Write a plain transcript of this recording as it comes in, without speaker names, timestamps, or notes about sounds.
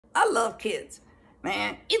I love kids,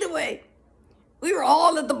 man. Either way, we were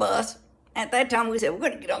all at the bus. At that time, we said, we're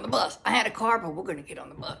going to get on the bus. I had a car, but we're going to get on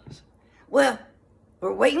the bus. Well,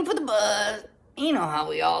 we're waiting for the bus. You know how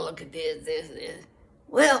we all look at this.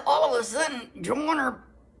 Well, all of a sudden, Joyner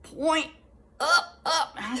point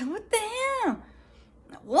up. And I said, what the hell?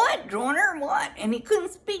 What, Joyner, what? And he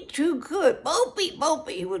couldn't speak too good.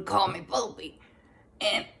 Bopey, he would call me Bopey.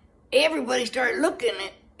 And everybody started looking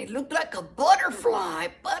at it. Looked like a butterfly.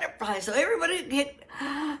 So everybody get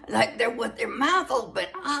like they're with their mouth open.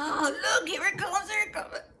 Oh, look, here it comes.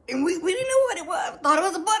 And we didn't know what it was. Thought it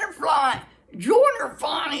was a butterfly. Joyner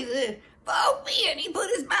finally said, Bopey, and he put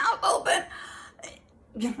his mouth open.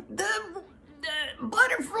 The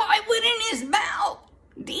butterfly went in his mouth.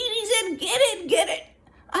 Dee Dee said, get it.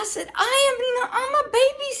 I said, I'm a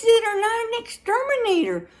babysitter, not an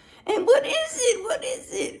exterminator. And what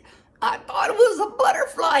is it? I thought it was a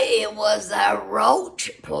butterfly. It was a roach,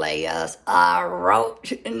 players, a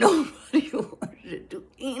roach. And nobody wanted to do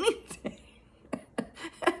anything.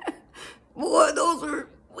 Boy, those were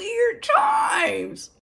weird times.